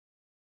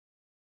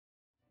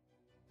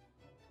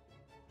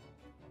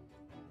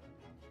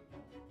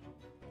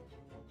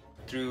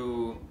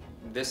through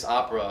this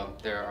opera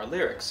there are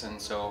lyrics,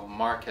 and so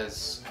Mark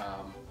has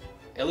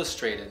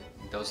illustrated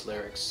those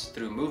lyrics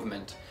through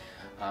movement.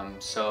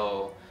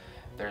 So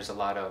there's a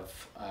lot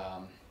of,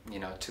 you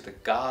know, to the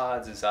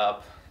gods is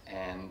up,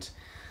 and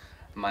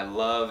my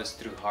love is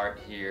through heart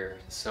here.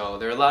 So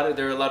there are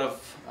a lot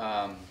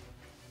of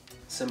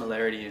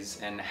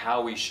similarities in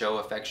how we show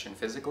affection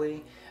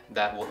physically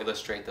that will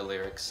illustrate the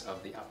lyrics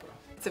of the opera.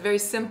 It's a very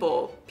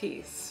simple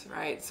piece,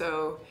 right?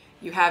 So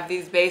you have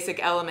these basic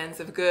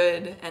elements of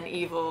good and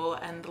evil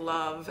and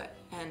love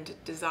and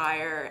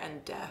desire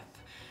and death,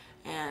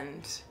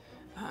 and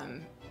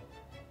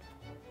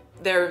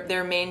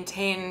they're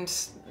maintained.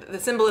 The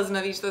symbolism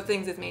of each of those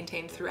things is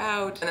maintained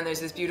throughout, and then there's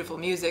this beautiful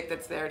music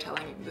that's there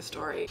telling the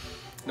story.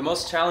 The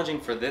most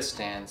challenging for this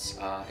dance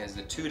is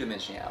the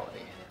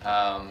two-dimensionality.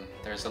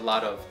 There's a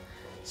lot of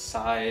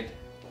side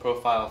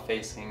profile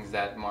facings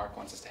that Mark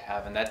wants us to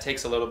have, and that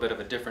takes a little bit of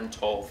a different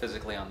toll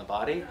physically on the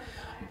body,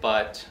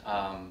 but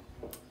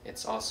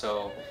it's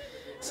also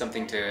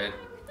something to,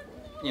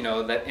 you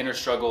know, that inner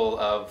struggle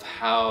of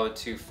how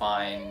to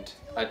find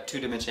a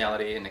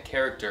two-dimensionality in a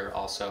character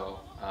also,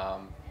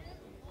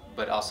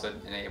 but also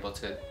being able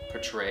to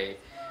portray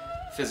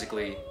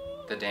physically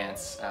the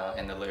dance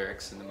and the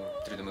lyrics and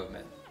through the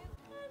movement.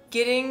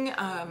 Getting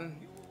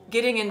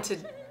into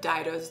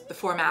Dido's, the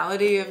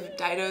formality of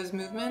Dido's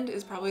movement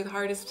is probably the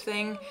hardest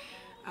thing.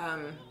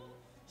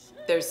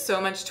 There's so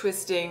much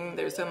twisting,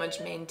 there's so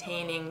much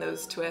maintaining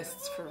those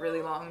twists for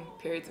really long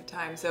periods of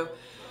time. So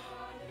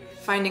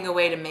finding a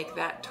way to make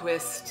that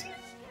twist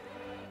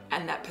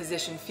and that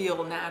position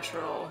feel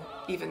natural,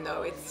 even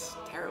though it's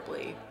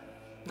terribly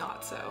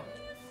not so.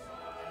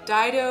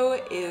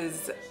 Dido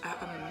is,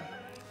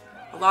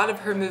 a lot of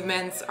her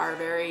movements are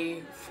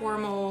very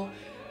formal,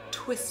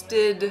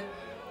 twisted,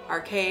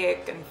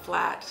 archaic, and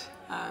flat.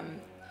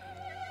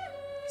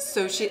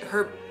 So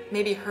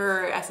maybe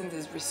her essence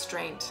is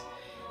restraint.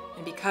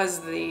 And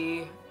because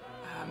the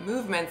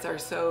movements are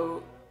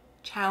so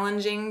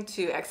challenging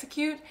to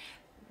execute,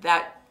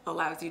 that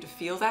allows you to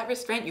feel that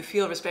restraint. You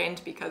feel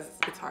restrained because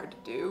it's hard to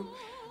do,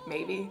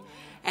 maybe.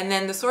 And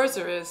then the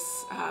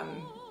sorceress,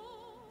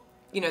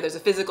 you know, there's a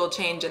physical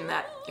change in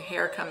that your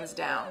hair comes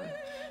down.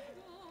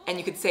 And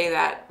you could say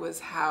that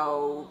was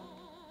how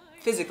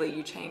physically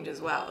you change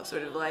as well.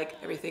 Sort of like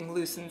everything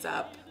loosens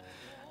up,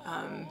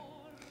 a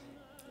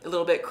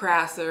little bit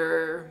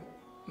crasser,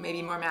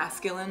 maybe more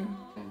masculine.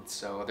 And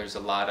so there's a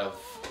lot of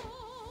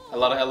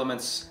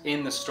elements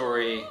in the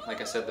story, like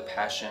I said, the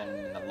passion,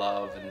 and the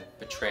love, and the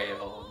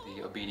betrayal,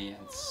 the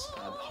obedience,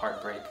 the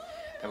heartbreak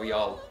that we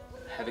all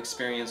have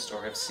experienced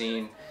or have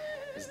seen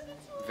is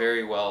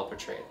very well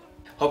portrayed.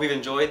 Hope you've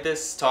enjoyed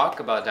this talk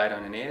about Dido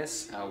and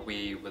Aeneas.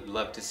 We would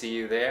love to see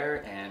you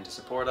there and to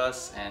support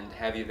us and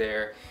have you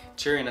there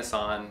cheering us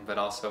on, but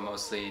also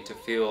mostly to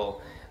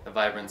feel the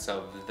vibrance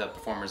of the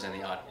performers in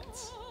the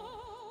audience.